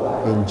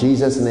 In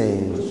Jesus'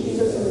 name,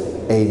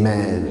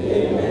 amen.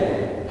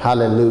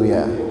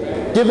 Hallelujah.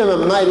 Give him a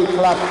mighty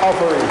clap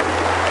offering.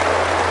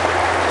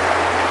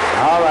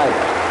 All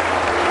right.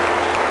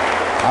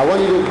 I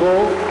want you to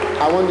go.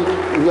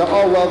 You are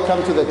all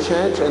welcome to the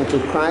church and to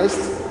Christ.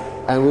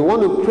 And we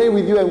want to pray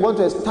with you and want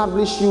to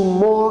establish you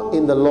more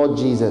in the Lord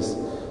Jesus.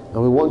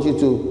 And we want you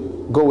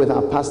to go with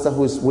our pastor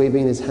who is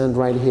waving his hand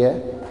right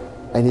here.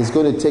 And he's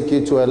going to take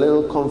you to a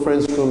little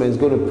conference room and he's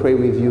going to pray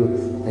with you.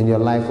 And your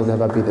life will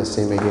never be the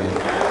same again.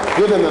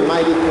 Give him a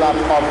mighty clap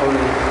offering.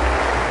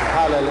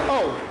 Hallelujah.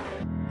 Oh.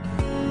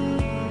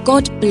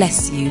 God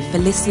bless you for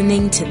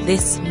listening to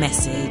this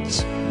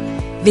message.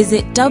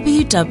 Visit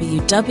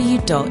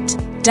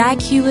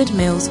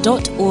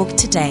www.daghewardmills.org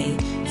today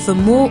for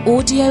more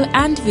audio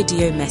and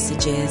video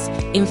messages,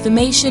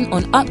 information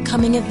on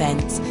upcoming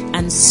events,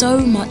 and so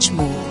much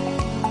more.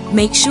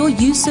 Make sure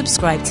you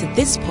subscribe to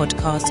this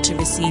podcast to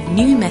receive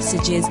new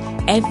messages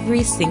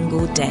every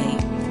single day.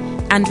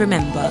 And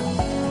remember,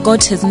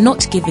 God has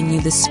not given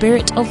you the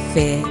spirit of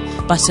fear,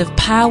 but of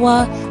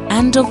power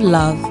and of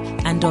love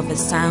and of a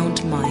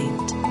sound mind.